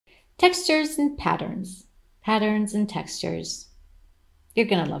Textures and patterns. Patterns and textures. You're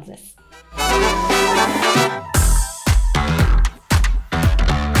gonna love this.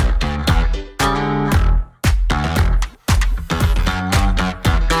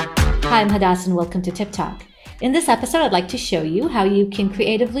 Hi, I'm Hadas and welcome to Tip Talk. In this episode, I'd like to show you how you can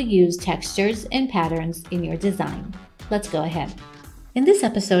creatively use textures and patterns in your design. Let's go ahead. In this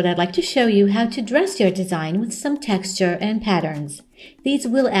episode, I'd like to show you how to dress your design with some texture and patterns. These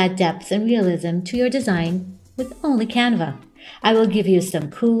will add depth and realism to your design with only Canva. I will give you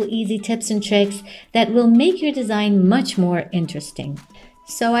some cool, easy tips and tricks that will make your design much more interesting.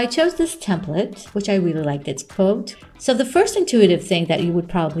 So I chose this template, which I really liked its quote. So the first intuitive thing that you would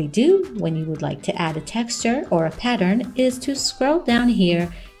probably do when you would like to add a texture or a pattern is to scroll down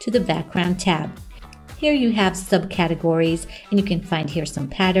here to the background tab. Here you have subcategories and you can find here some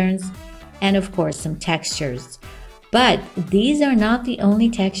patterns and of course some textures. But these are not the only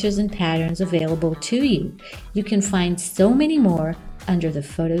textures and patterns available to you. You can find so many more under the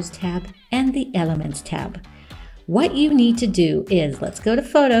Photos tab and the Elements tab. What you need to do is, let's go to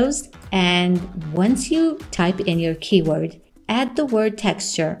Photos, and once you type in your keyword, add the word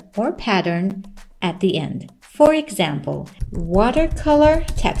texture or pattern at the end. For example, watercolor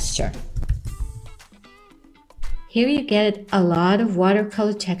texture. Here you get a lot of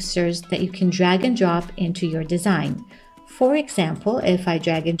watercolor textures that you can drag and drop into your design. For example, if I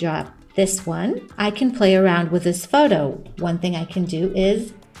drag and drop this one, I can play around with this photo. One thing I can do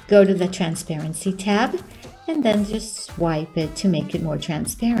is go to the Transparency tab and then just swipe it to make it more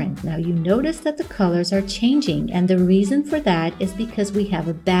transparent. Now you notice that the colors are changing, and the reason for that is because we have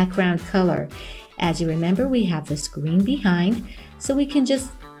a background color. As you remember, we have this green behind, so we can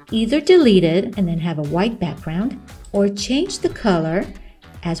just either delete it and then have a white background, or change the color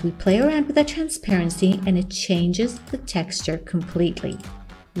as we play around with the transparency and it changes the texture completely.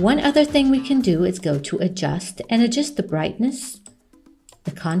 One other thing we can do is go to Adjust and adjust the brightness,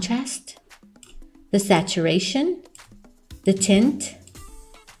 the contrast, the saturation, the tint.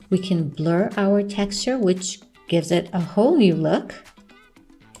 We can blur our texture, which gives it a whole new look,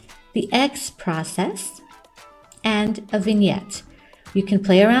 the X process, and a vignette. You can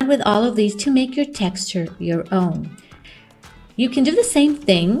play around with all of these to make your texture your own. You can do the same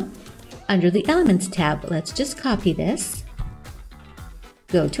thing under the Elements tab. Let's just copy this.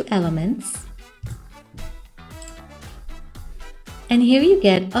 Go to Elements. And here you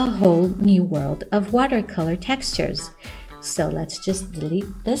get a whole new world of watercolor textures. So let's just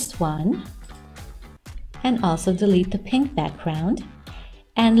delete this one and also delete the pink background.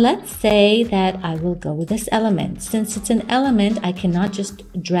 And let's say that I will go with this element. Since it's an element, I cannot just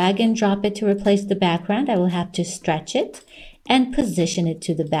drag and drop it to replace the background. I will have to stretch it and position it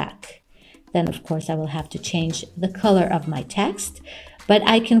to the back. Then of course I will have to change the color of my text, but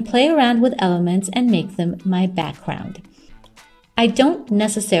I can play around with elements and make them my background. I don't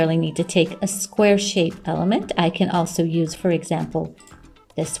necessarily need to take a square shape element. I can also use, for example,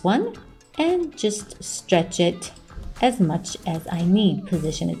 this one and just stretch it as much as I need.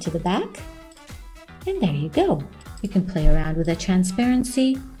 Position it to the back, and there you go. You can play around with the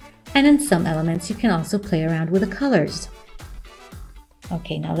transparency, and in some elements you can also play around with the colors.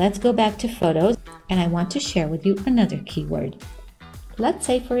 Okay, now let's go back to Photos, and I want to share with you another keyword. Let's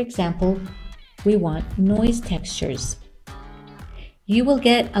say, for example, we want noise textures. You will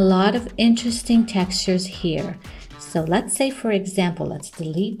get a lot of interesting textures here. So let's say, for example, let's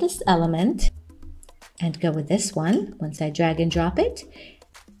delete this element and go with this one. Once I drag and drop it,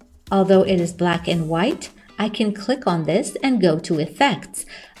 although it is black and white, I can click on this and go to Effects.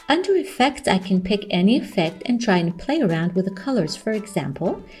 Under Effects, I can pick any effect and try and play around with the colors. For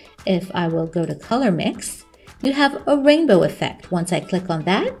example, if I will go to Color Mix, you have a rainbow effect. Once I click on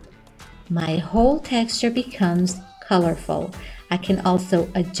that, my whole texture becomes colorful. I can also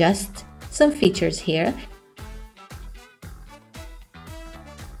adjust some features here.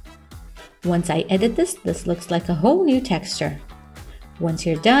 Once I edit this, this looks like a whole new texture. Once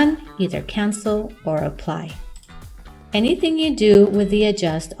you're done, either cancel or apply. Anything you do with the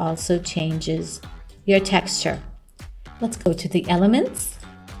adjust also changes your texture. Let's go to the Elements.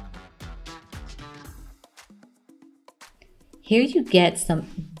 Here you get some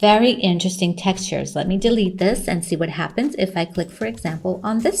very interesting textures. Let me delete this and see what happens if I click, for example,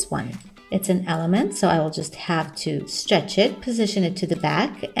 on this one. It's an element, so I will just have to stretch it, position it to the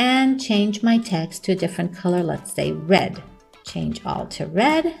back, and change my text to a different color, let's say red. Change all to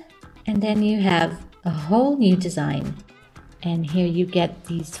red, and then you have a whole new design. And here you get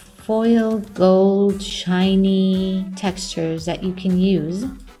these foil, gold, shiny textures that you can use,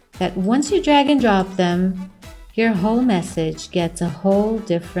 that once you drag and drop them, your whole message gets a whole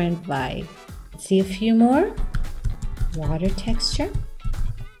different vibe. Let's see a few more. Water texture.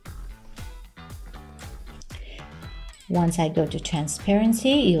 Once I go to transparency,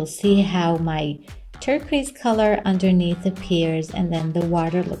 you'll see how my turquoise color underneath appears and then the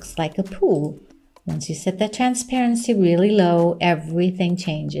water looks like a pool. Once you set the transparency really low, everything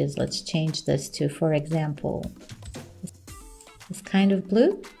changes. Let's change this to, for example, this kind of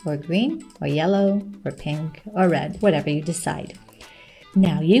blue or green or yellow or pink or red, whatever you decide.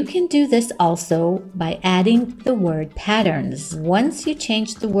 Now you can do this also by adding the word patterns. Once you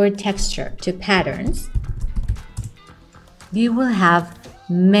change the word texture to patterns, you will have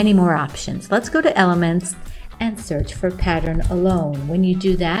many more options. Let's go to elements and search for pattern alone. When you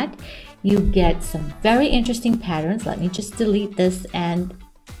do that, you get some very interesting patterns. Let me just delete this and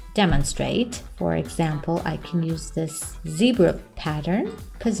demonstrate. For example, I can use this zebra pattern,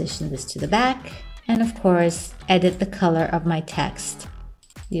 position this to the back, and of course, edit the color of my text.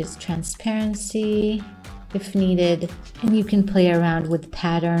 Use transparency if needed, and you can play around with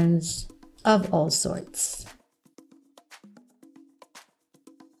patterns of all sorts.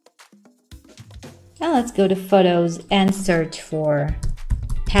 Now let's go to photos and search for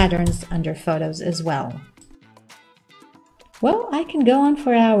patterns under photos as well. Well, I can go on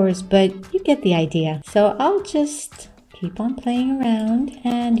for hours, but you get the idea. So I'll just keep on playing around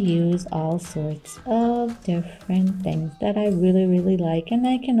and use all sorts of different things that I really like. And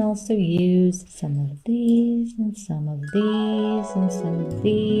I can also use some of these and some of these and some of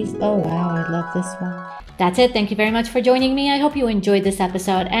these. Oh wow, I love this one. That's it. Thank you very much for joining me. I hope you enjoyed this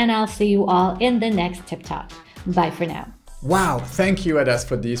episode and I'll see you all in the next Tip Talk. Bye for now. Wow, thank you Hadas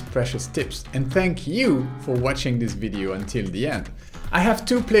for these precious tips, and thank you for watching this video until the end. I have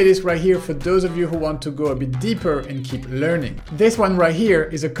two playlists right here for those of you who want to go a bit deeper and keep learning. This one right here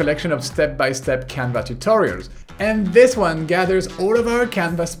is a collection of step-by-step Canva tutorials, and this one gathers all of our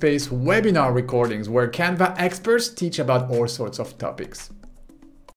Canva Space webinar recordings where Canva experts teach about all sorts of topics.